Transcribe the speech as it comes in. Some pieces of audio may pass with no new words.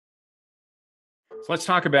So let's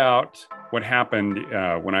talk about what happened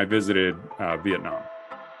when I visited Vietnam.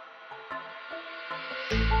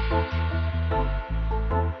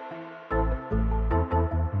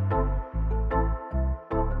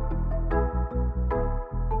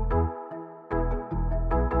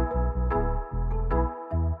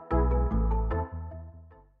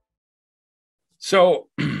 So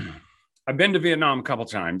I've been to Vietnam a couple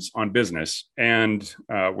times on business and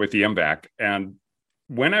with the MVAC. And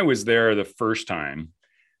when I was there the first time,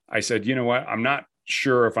 I said, you know what? I'm not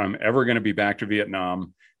sure if I'm ever going to be back to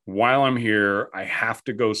Vietnam. While I'm here, I have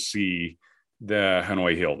to go see the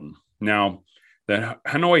Hanoi Hilton. Now, the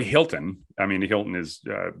Hanoi Hilton, I mean, the Hilton is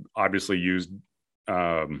obviously used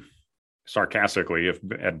sarcastically, if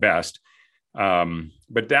at best,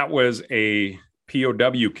 but that was a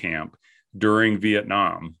POW camp during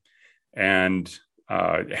Vietnam, and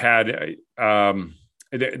had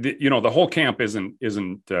the whole camp isn't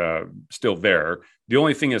still there. The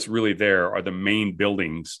only thing that's really there are the main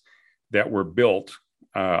buildings that were built,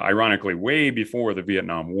 ironically, way before the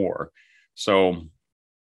Vietnam War. So,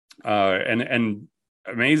 and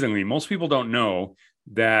amazingly, most people don't know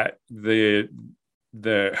that the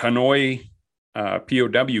Hanoi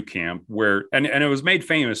POW camp, where and it was made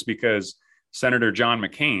famous because Senator John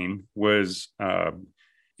McCain was a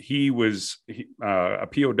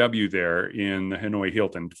POW there in the Hanoi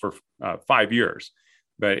Hilton for 5 years.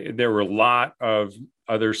 But there were a lot of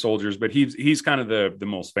other soldiers, but he's kind of the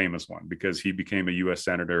most famous one because he became a U.S.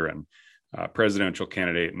 senator and presidential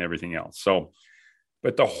candidate and everything else. So,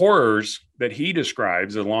 but the horrors that he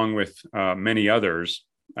describes, along with many others,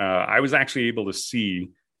 I was actually able to see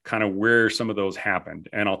kind of where some of those happened.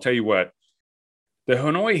 And I'll tell you what, the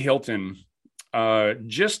Hanoi Hilton,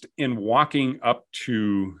 just in walking up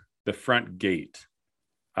to the front gate,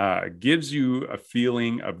 gives you a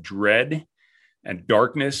feeling of dread and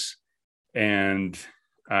darkness and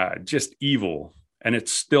just evil. And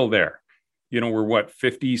it's still there. You know, we're what,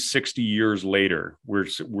 50, 60 years later,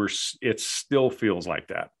 it still feels like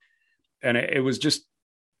that. And it was just,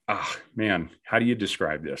 man, how do you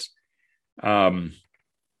describe this?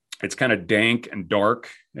 It's kind of dank and dark,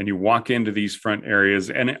 and you walk into these front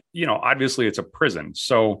areas, and obviously it's a prison,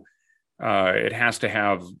 so it has to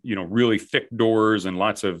have really thick doors and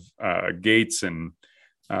lots of gates and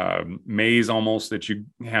maze almost that you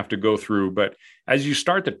have to go through. But as you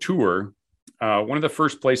start the tour, one of the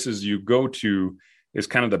first places you go to is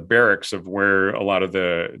kind of the barracks of where a lot of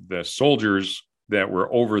the soldiers that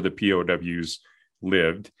were over the POWs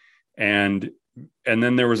lived, and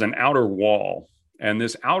then there was an outer wall. And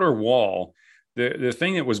this outer wall, the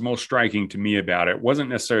thing that was most striking to me about it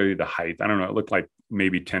wasn't necessarily the height. I don't know, it looked like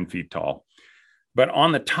maybe 10 feet tall. But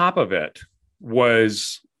on the top of it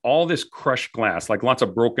was all this crushed glass, like lots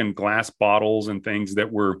of broken glass bottles and things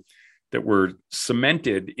that were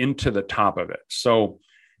cemented into the top of it. So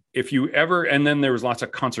if you ever, and then there was lots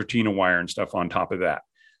of concertina wire and stuff on top of that.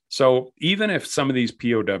 So even if some of these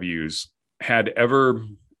POWs had ever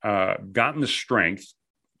gotten the strength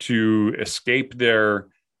to escape their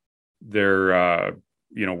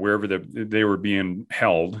wherever they were being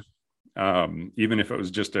held, even if it was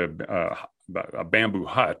just a bamboo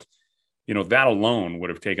hut, that alone would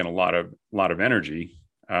have taken a lot of energy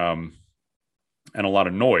and a lot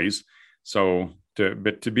of noise. So to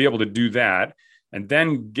be able to do that and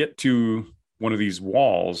then get to one of these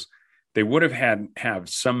walls, they would have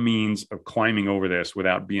some means of climbing over this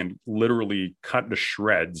without being literally cut to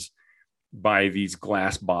shreds by these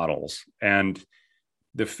glass bottles. And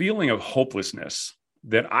the feeling of hopelessness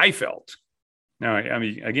that I felt. Now, I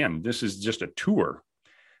mean, again, this is just a tour,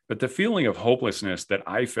 but the feeling of hopelessness that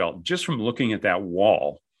I felt just from looking at that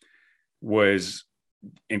wall was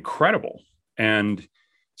incredible. And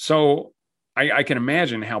so I can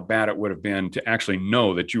imagine how bad it would have been to actually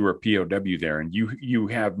know that you were a POW there and you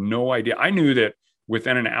have no idea. I knew that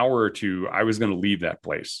within an hour or two, I was going to leave that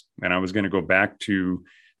place and I was going to go back to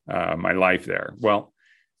my life there. Well,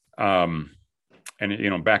 and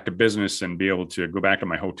back to business and be able to go back to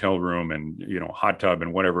my hotel room and hot tub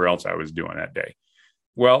and whatever else I was doing that day.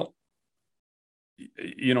 Well,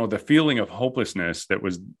 the feeling of hopelessness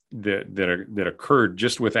that occurred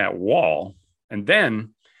just with that wall, and then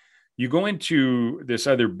you go into this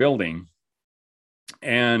other building,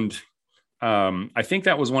 and I think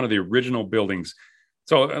that was one of the original buildings.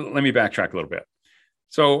 So let me backtrack a little bit.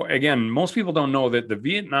 So again, most people don't know that the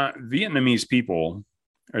Vietnamese people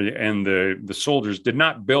and the soldiers did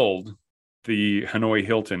not build the Hanoi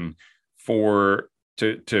Hilton to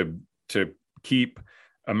keep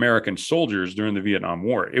American soldiers during the Vietnam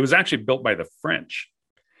War. It was actually built by the French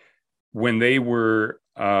when they were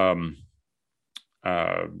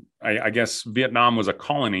I guess Vietnam was a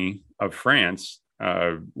colony of France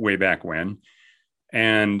way back when,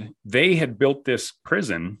 and they had built this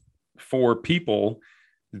prison for people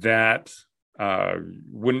that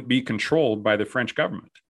wouldn't be controlled by the French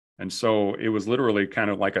government. And so it was literally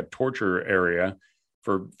kind of like a torture area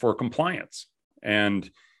for compliance. And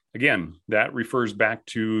again, that refers back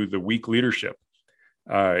to the weak leadership.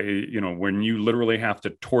 When you literally have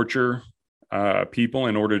to torture people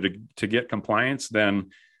in order to get compliance,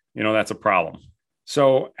 then, that's a problem.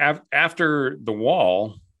 So after the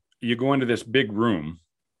wall, you go into this big room,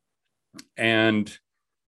 and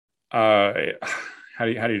how do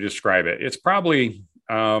you describe it? It's probably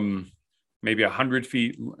maybe 100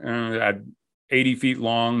 feet, 80 feet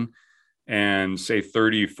long, and say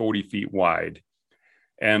 30, 40 feet wide.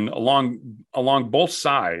 And along both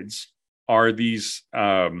sides are these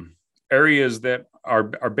areas that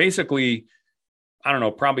are basically, I don't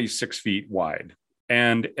know, probably 6 feet wide.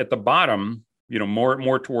 And at the bottom,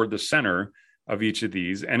 more toward the center of each of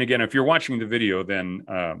these. And again, if you're watching the video, then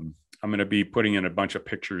I'm going to be putting in a bunch of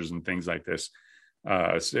pictures and things like this,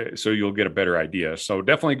 so you'll get a better idea. So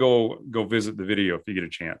definitely go visit the video if you get a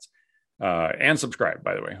chance, and subscribe,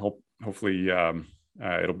 by the way. Hopefully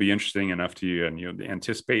it'll be interesting enough to you, and you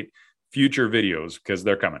anticipate future videos because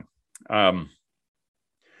they're coming.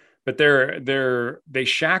 But they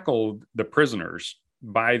shackled the prisoners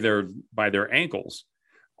by their ankles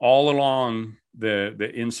all along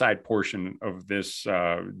the inside portion of this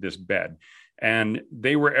bed, and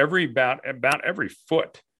they were about every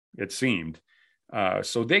foot, it seemed,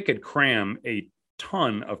 so they could cram a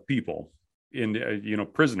ton of people in,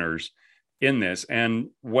 prisoners in this. And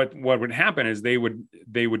what would happen is they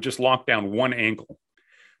would just lock down one ankle.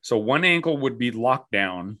 So one ankle would be locked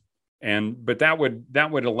down, but that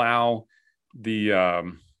would allow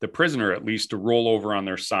the prisoner at least to roll over on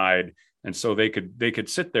their side, and so they could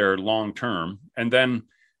sit there long term. And then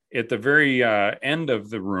at the very end of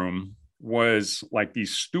the room was like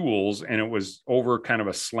these stools, and it was over kind of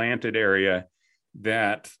a slanted area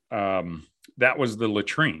that was the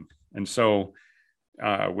latrine. And so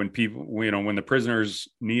when the prisoners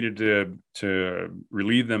needed to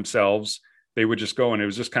relieve themselves, they would just go, and it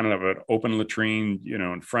was just kind of an open latrine,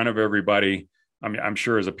 in front of everybody. I mean, I'm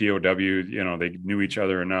sure as a POW, they knew each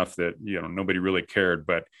other enough that, nobody really cared.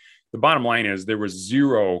 But the bottom line is there was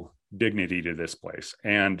zero dignity to this place.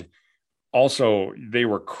 And also they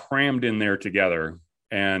were crammed in there together.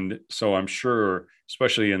 And so I'm sure,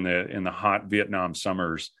 especially in the hot Vietnam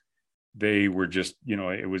summers, they were just,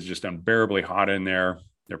 it was just unbearably hot in there.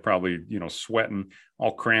 They're probably, sweating,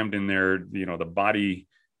 all crammed in there. The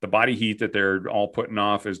body heat that they're all putting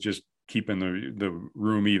off is just keeping the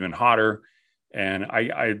room even hotter. And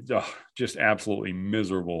I just absolutely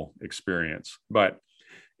miserable experience. But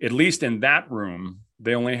at least in that room,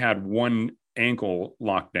 they only had one ankle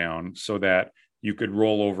locked down so that you could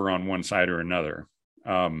roll over on one side or another.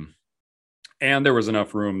 And there was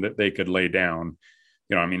enough room that they could lay down.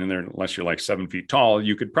 Unless you're like 7 feet tall,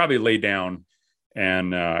 you could probably lay down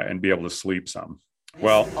and be able to sleep some.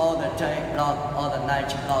 Well, all the day long, all the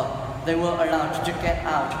night long, they were allowed to get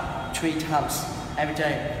out 3 times every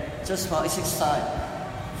day, just for exercise,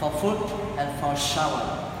 for food, and for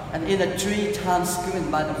shower. And in the 3 times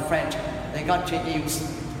given by the French, they got to use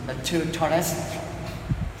the 2 toilets.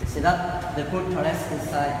 You see that? They put toilets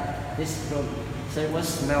inside this room, so it was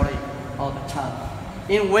smelly all the time.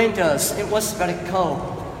 In winters, it was very cold.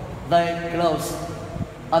 They closed,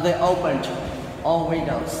 or they opened all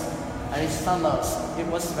windows. And in summers, it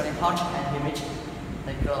was very hot and humid.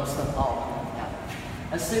 They closed them all. Yeah.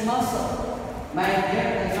 And see, also, my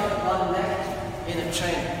dad, they got one left in the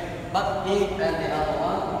train, but he and the other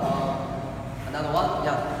one,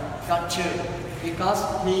 got 2,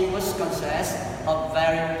 because he was considered a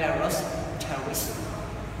very dangerous terrorist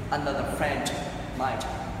under the French might.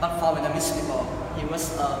 But for Vietnamese people, he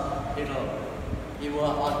was a hero. He were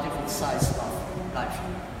on different sides of life.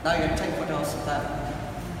 Now you take photos of that.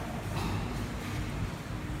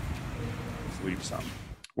 Leave some.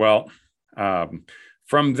 Well,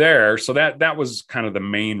 from there, so that was kind of the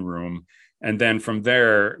main room. And then from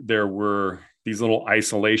there were these little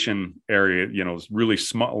isolation area, really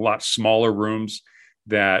small, a lot smaller rooms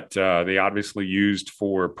that they obviously used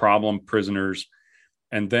for problem prisoners.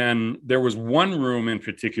 And then there was one room in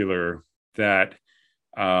particular that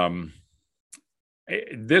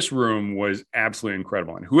this room was absolutely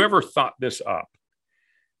incredible. And whoever thought this up,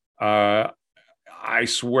 I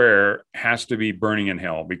swear, has to be burning in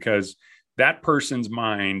hell, because that person's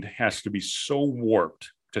mind has to be so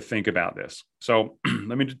warped to think about this. So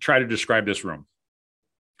let me try to describe this room.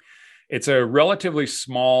 It's a relatively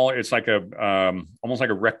small. It's like a almost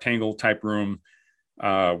like a rectangle type room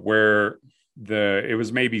where it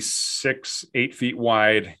was maybe 6-8 feet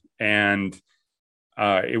wide, and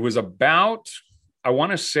it was about, I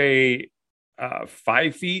want to say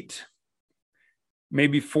 5 feet,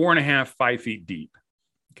 maybe 4.5, 5 feet deep.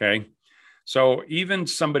 Okay. So even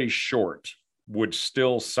somebody short would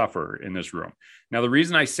still suffer in this room. Now, the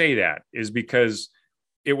reason I say that is because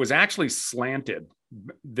it was actually slanted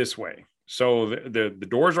this way. So the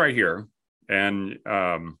door's right here. And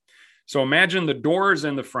so imagine the doors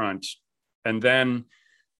in the front, and then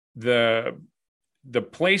the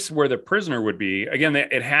place where the prisoner would be, again,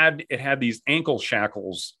 it had these ankle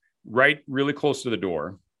shackles right really close to the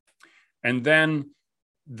door. And then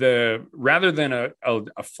rather than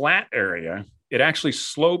a flat area, it actually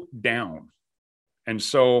sloped down. And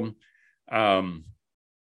so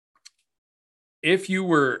if you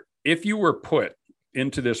were put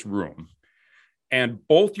into this room and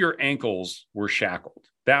both your ankles were shackled,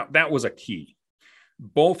 that was a key.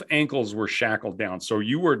 Both ankles were shackled down. So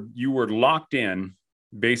you were locked in,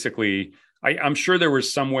 basically. I'm sure there were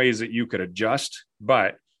some ways that you could adjust,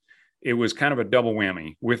 but it was kind of a double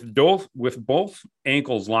whammy. With both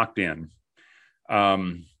ankles locked in,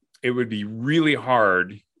 it would be really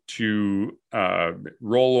hard to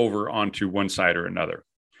roll over onto one side or another.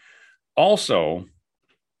 Also,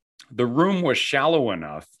 the room was shallow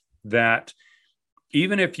enough that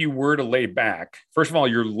even if you were to lay back, first of all,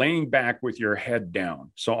 you're laying back with your head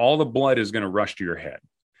down. So all the blood is going to rush to your head.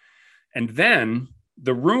 And then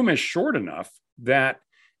the room is short enough that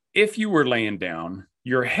if you were laying down,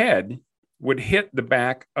 your head would hit the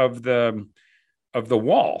back of the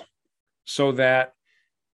wall, so that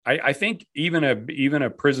I think even a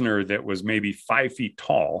prisoner that was maybe 5 feet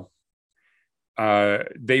tall,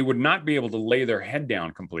 they would not be able to lay their head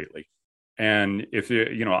down completely. And if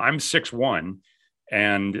I'm 6'1",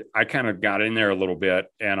 and I kind of got in there a little bit,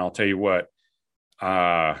 and I'll tell you what,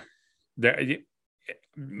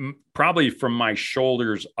 probably from my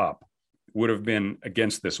shoulders up would have been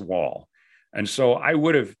against this wall. And so I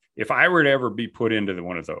would have, if I were to ever be put into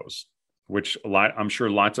one of those, which I'm sure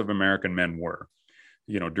lots of American men were,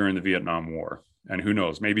 during the Vietnam War, and who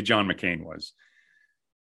knows, maybe John McCain was.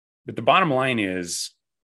 But the bottom line is,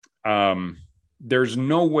 there's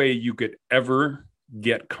no way you could ever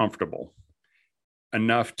get comfortable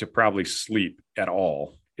enough to probably sleep at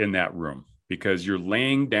all in that room, because you're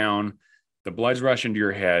laying down, the blood's rushing to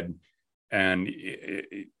your head. And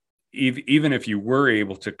even if you were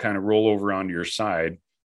able to kind of roll over onto your side,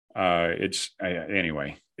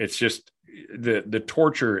 anyway, it's just the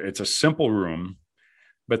torture. It's a simple room,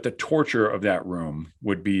 but the torture of that room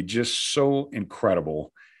would be just so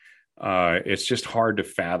incredible. It's just hard to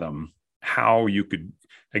fathom how you could,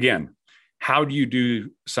 again, how do you do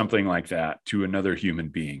something like that to another human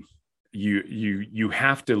being? You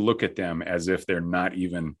have to look at them as if they're not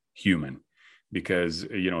even human, because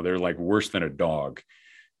they're like worse than a dog.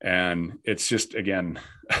 And it's just, again,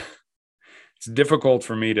 it's difficult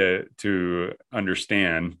for me to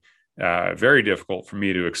understand, very difficult for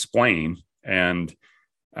me to explain. And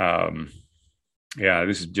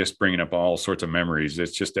this is just bringing up all sorts of memories.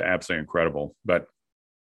 It's just absolutely incredible. But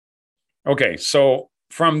okay, so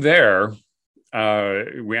from there,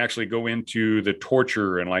 we actually go into the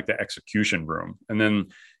torture and like the execution room. And then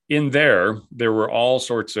in there were all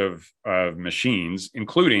sorts of machines,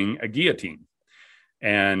 including a guillotine.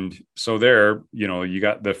 And so there, you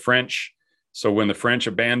got the French. So when the French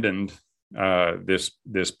abandoned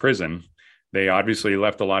this prison, they obviously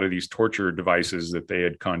left a lot of these torture devices that they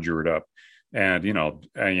had conjured up. And,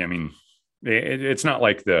 I mean, it's not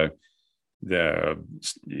like the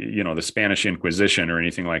Spanish Inquisition or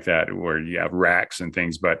anything like that, where you have racks and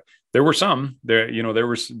things, but there were some there,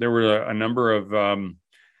 there were a number of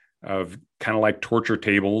kind of like torture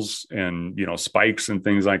tables and, spikes and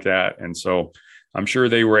things like that. And so I'm sure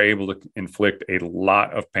they were able to inflict a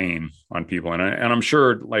lot of pain on people. And I'm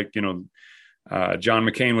sure, like, John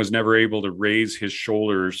McCain was never able to raise his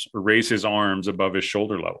shoulders or raise his arms above his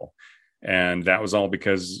shoulder level. And that was all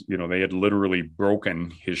because, they had literally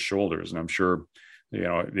broken his shoulders. And I'm sure,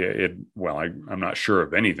 I'm not sure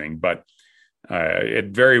of anything, but it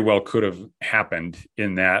very well could have happened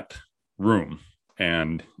in that room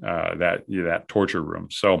and that torture room.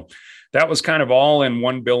 So that was kind of all in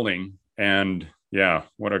one building. And yeah,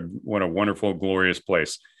 what a wonderful, glorious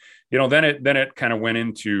place. Then it kind of went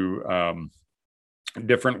into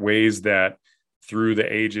different ways that through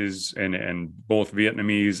the ages and both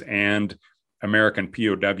Vietnamese and American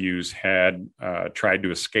POWs had tried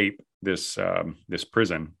to escape this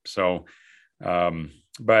prison. So,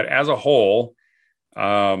 but as a whole,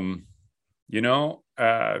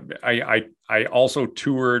 I also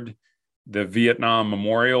toured the Vietnam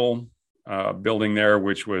Memorial building there,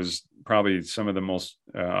 which was probably some of the most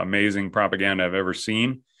amazing propaganda I've ever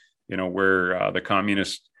seen. Where the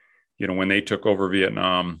communists, when they took over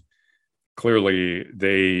Vietnam, clearly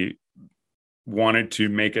they wanted to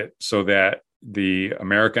make it so that the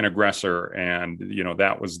American aggressor, and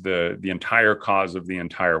that was the entire cause of the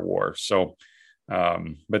entire war. So,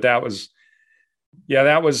 but that was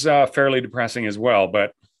fairly depressing as well.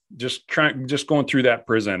 But just going through that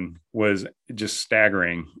prison was just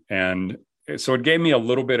staggering, and so it gave me a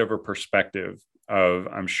little bit of a perspective of,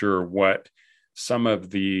 I'm sure, what some of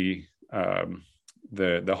the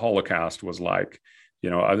Holocaust was like.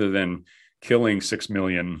 Other than killing 6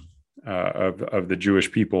 million of the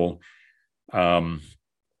Jewish people. There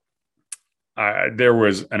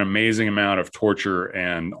was an amazing amount of torture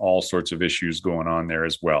and all sorts of issues going on there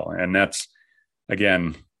as well. And that's,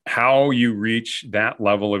 again, how you reach that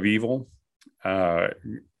level of evil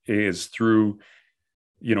is through,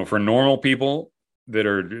 for normal people that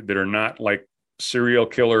are not like serial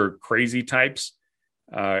killer crazy types.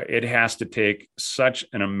 It has to take such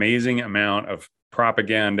an amazing amount of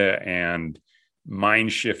propaganda and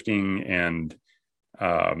mind shifting and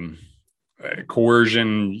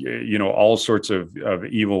coercion, all sorts of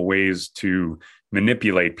evil ways to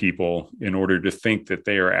manipulate people in order to think that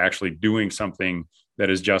they are actually doing something that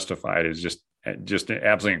is justified, is just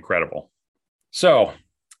absolutely incredible. So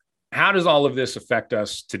how does all of this affect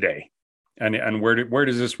us today? And where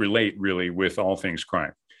does this relate really with all things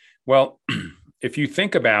crime? Well, if you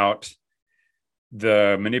think about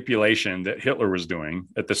the manipulation that Hitler was doing,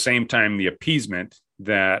 at the same time, the appeasement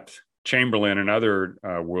that Chamberlain and other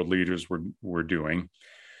world leaders were doing,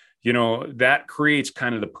 that creates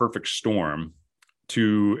kind of the perfect storm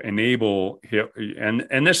to enable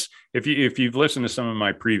and this, if you've listened to some of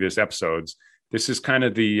my previous episodes, this is kind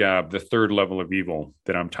of the third level of evil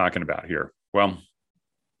that I'm talking about here. Well,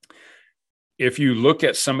 if you look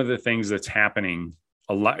at some of the things that's happening,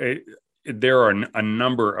 there are a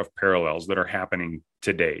number of parallels that are happening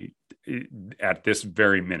today at this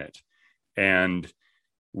very minute. And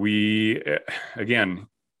again,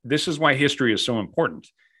 this is why history is so important,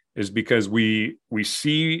 is because we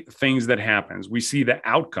see things that happens. We see the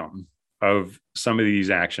outcome of some of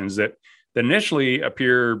these actions that initially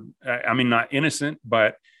appear, not innocent,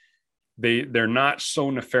 but they're not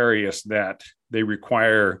so nefarious that they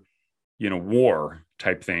require, war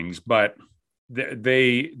type things, but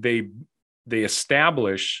they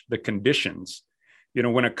establish the conditions.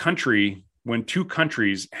 When two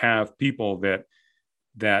countries have people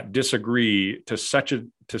that disagree to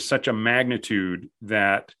such a magnitude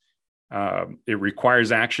that it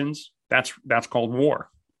requires actions, that's called war.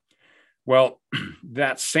 Well,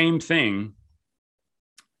 that same thing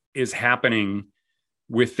is happening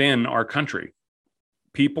within our country.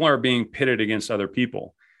 People are being pitted against other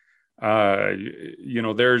people.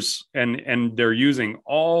 There's and they're using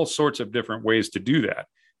all sorts of different ways to do that.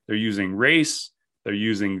 They're using race, they're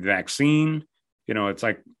using vaccine. It's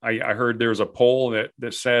like I heard there's a poll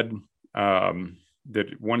that said that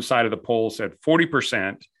one side of the poll said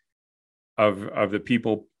 40% of the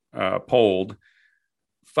people polled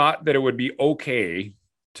thought that it would be okay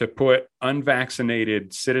to put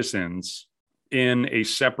unvaccinated citizens in a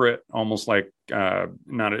separate, almost like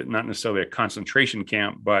not necessarily a concentration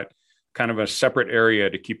camp, but kind of a separate area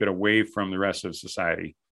to keep it away from the rest of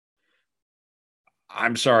society.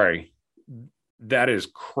 I'm sorry, that is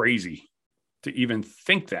crazy to even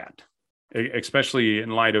think that, especially in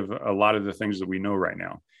light of a lot of the things that we know right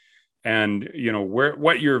now. And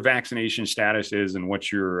what your vaccination status is, and what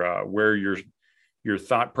where your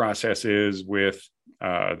thought process is with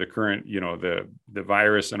the current, the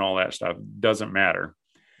virus and all that stuff doesn't matter.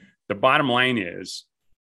 The bottom line is,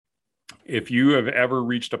 if you have ever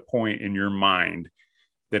reached a point in your mind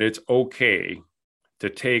that it's okay to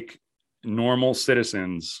take normal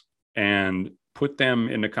citizens and put them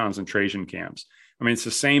into concentration camps, it's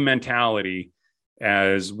the same mentality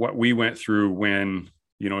as what we went through when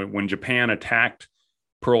Japan attacked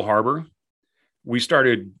Pearl Harbor. We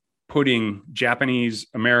started putting Japanese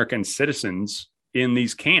American citizens in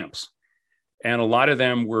these camps, and a lot of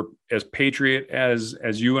them were as patriot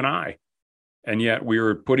as you and I, and yet we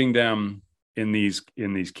were putting them in these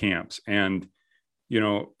camps. And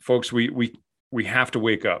folks, we have to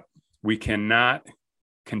wake up. We cannot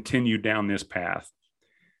continue down this path.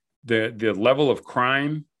 The level of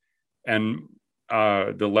crime and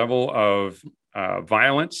the level of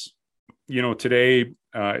violence, today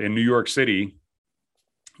in New York City,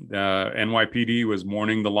 the NYPD was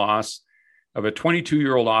mourning the loss of a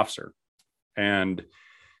 22-year-old officer. And,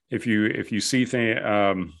 if you see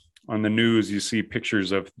on the news, you see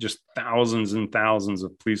pictures of just thousands and thousands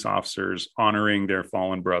of police officers honoring their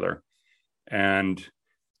fallen brother, and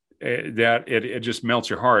it just melts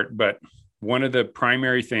your heart. But one of the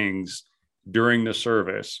primary things during the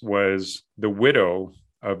service was the widow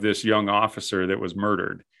of this young officer that was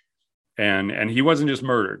murdered, and he wasn't just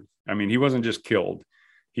murdered. I mean, he wasn't just killed.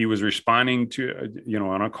 He was responding to,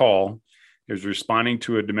 on a call. He was responding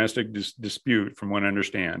to a domestic dispute, from what I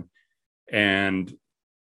understand. And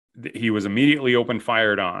he was immediately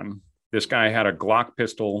fired on. This guy had a Glock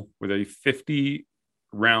pistol with a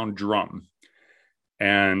 50-round drum.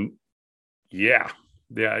 And you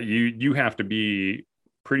have to be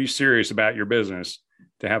pretty serious about your business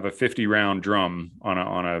to have a 50-round drum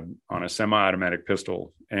on a semi-automatic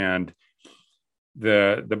pistol. And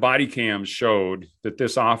the body cams showed that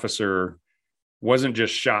this officer wasn't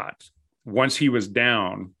just shot. Once he was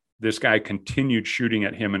down, this guy continued shooting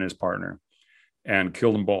at him and his partner and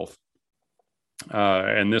killed them both.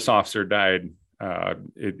 And this officer died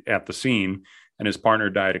at the scene, and his partner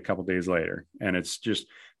died a couple days later. And it's just,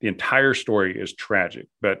 the entire story is tragic.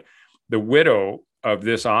 But the widow of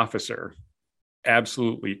this officer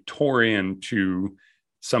absolutely tore into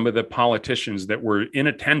some of the politicians that were in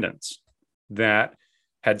attendance that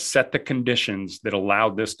had set the conditions that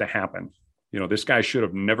allowed this to happen. This guy should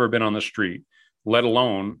have never been on the street, let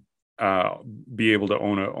alone be able to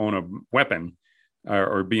own a weapon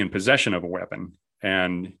or be in possession of a weapon.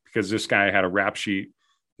 And because this guy had a rap sheet,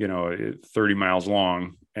 30 miles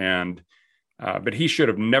long, and but he should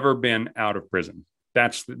have never been out of prison.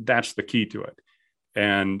 That's the key to it.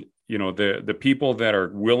 And the people that are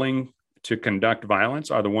willing to conduct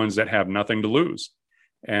violence are the ones that have nothing to lose.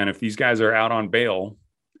 And if these guys are out on bail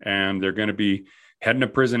and they're going to be heading to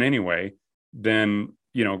prison anyway, then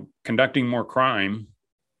conducting more crime,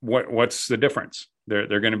 what's the difference?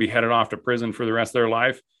 They're going to be headed off to prison for the rest of their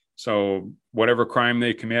life. So whatever crime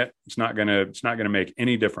they commit, it's not going to make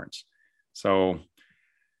any difference. So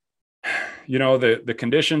the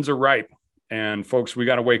conditions are ripe, and folks, we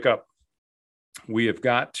got to wake up. We have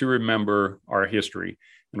got to remember our history,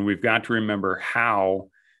 and we've got to remember how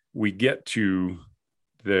we get to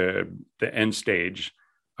the end stage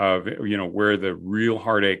of where the real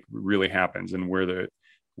heartache really happens, and where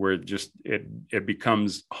it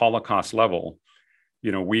becomes Holocaust level.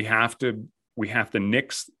 We have to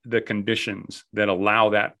nix the conditions that allow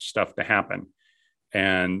that stuff to happen.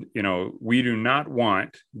 And we do not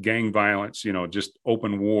want gang violence, just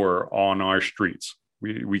open war on our streets.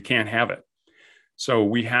 We can't have it. So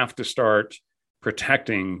we have to start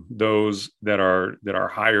protecting those that are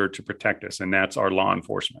hired to protect us, and that's our law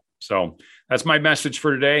enforcement. So that's my message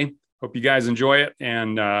for today. Hope you guys enjoy it.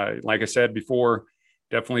 And like I said before,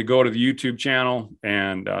 definitely go to the YouTube channel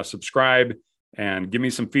and subscribe and give me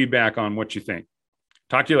some feedback on what you think.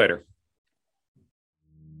 Talk to you later.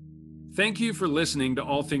 Thank you for listening to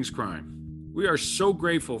All Things Crime. We are so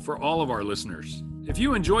grateful for all of our listeners. If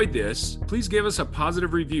you enjoyed this, please give us a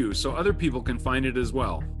positive review so other people can find it as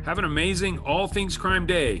well. Have an amazing All Things Crime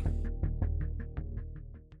day.